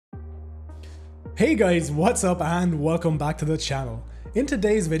Hey guys, what's up and welcome back to the channel. In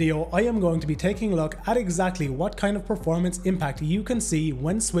today's video, I am going to be taking a look at exactly what kind of performance impact you can see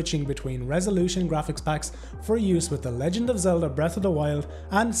when switching between resolution graphics packs for use with the Legend of Zelda Breath of the Wild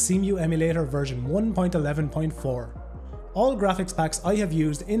and Cemu Emulator version 1.11.4. All graphics packs I have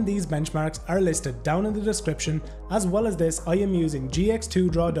used in these benchmarks are listed down in the description. As well as this, I am using GX2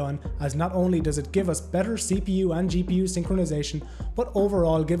 Drawdown, as not only does it give us better CPU and GPU synchronization, but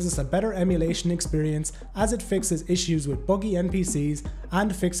overall gives us a better emulation experience as it fixes issues with buggy NPCs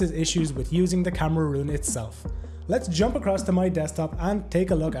and fixes issues with using the camera rune itself. Let's jump across to my desktop and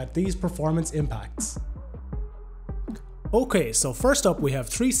take a look at these performance impacts. Okay, so first up we have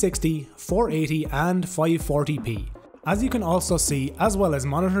 360, 480 and 540p. As you can also see, as well as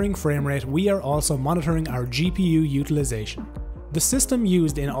monitoring frame rate, we are also monitoring our GPU utilization. The system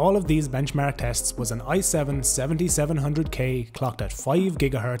used in all of these benchmark tests was an i7-7700K clocked at 5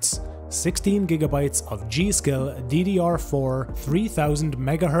 GHz, 16 GB of G.Skill DDR4 3000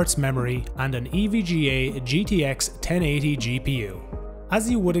 MHz memory, and an EVGA GTX 1080 GPU. As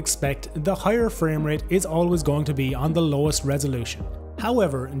you would expect, the higher frame rate is always going to be on the lowest resolution.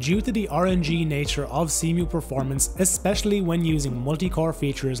 However, due to the RNG nature of Cemu performance, especially when using multi-core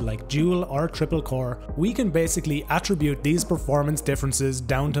features like dual or triple core, we can basically attribute these performance differences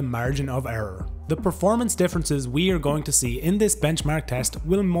down to margin of error. The performance differences we are going to see in this benchmark test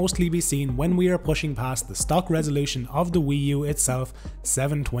will mostly be seen when we are pushing past the stock resolution of the Wii U itself,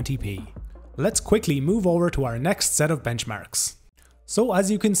 720p. Let's quickly move over to our next set of benchmarks. So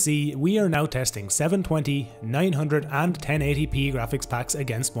as you can see, we are now testing 720, 900 and 1080p graphics packs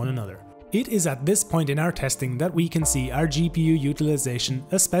against one another. It is at this point in our testing that we can see our GPU utilization,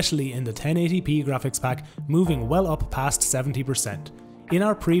 especially in the 1080p graphics pack, moving well up past 70%. In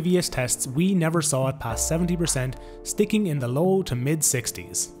our previous tests, we never saw it past 70%, sticking in the low to mid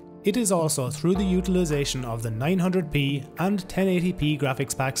 60s. It is also through the utilization of the 900p and 1080p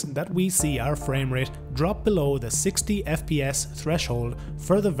graphics packs that we see our frame rate drop below the 60 FPS threshold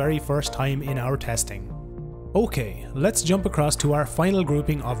for the very first time in our testing. Okay, let's jump across to our final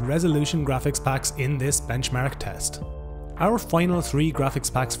grouping of resolution graphics packs in this benchmark test. Our final three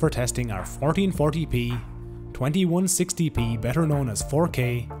graphics packs for testing are 1440p, 2160p better known as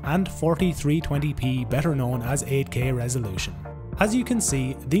 4K, and 4320p better known as 8K resolution. As you can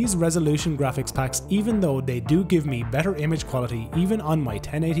see, these resolution graphics packs, even though they do give me better image quality even on my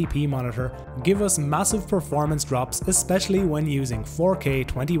 1080p monitor, give us massive performance drops, especially when using 4K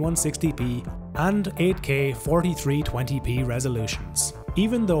 2160p and 8K 4320p resolutions.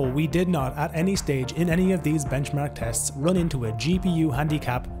 Even though we did not at any stage in any of these benchmark tests run into a GPU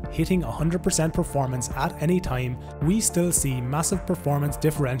handicap hitting 100% performance at any time, we still see massive performance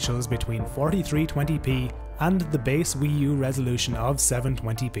differentials between 4320p and the base Wii U resolution of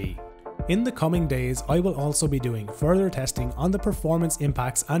 720p. In the coming days, I will also be doing further testing on the performance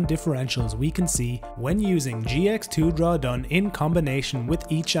impacts and differentials we can see when using GX2 Drawdown in combination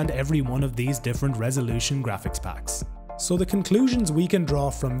with each and every one of these different resolution graphics packs. So the conclusions we can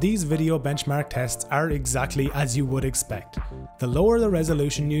draw from these video benchmark tests are exactly as you would expect. The lower the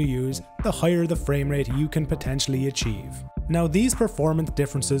resolution you use, the higher the frame rate you can potentially achieve. Now, these performance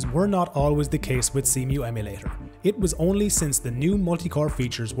differences were not always the case with Cemu Emulator. It was only since the new multi-core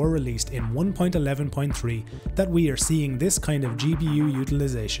features were released in 1.11.3 that we are seeing this kind of GPU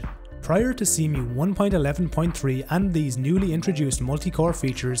utilization. Prior to Cemu 1.11.3 and these newly introduced multi-core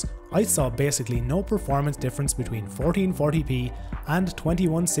features, I saw basically no performance difference between 1440p and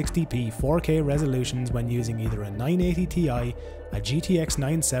 2160p 4K resolutions when using either a 980 Ti, a GTX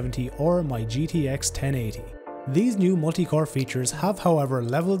 970 or my GTX 1080. These new multi-core features have however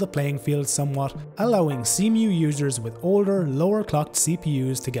leveled the playing field somewhat, allowing Cemu users with older, lower clocked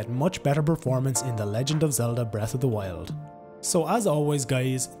CPUs to get much better performance in the Legend of Zelda Breath of the Wild. So as always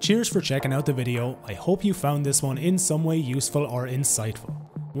guys, cheers for checking out the video. I hope you found this one in some way useful or insightful.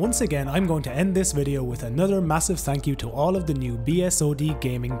 Once again, I'm going to end this video with another massive thank you to all of the new BSoD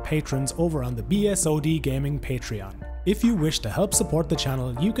gaming patrons over on the BSoD gaming Patreon. If you wish to help support the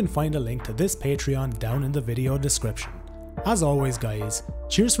channel, you can find a link to this Patreon down in the video description. As always guys,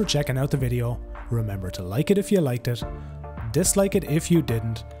 cheers for checking out the video. Remember to like it if you liked it, dislike it if you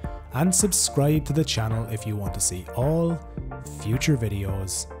didn't, and subscribe to the channel if you want to see all future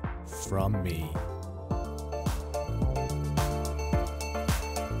videos from me.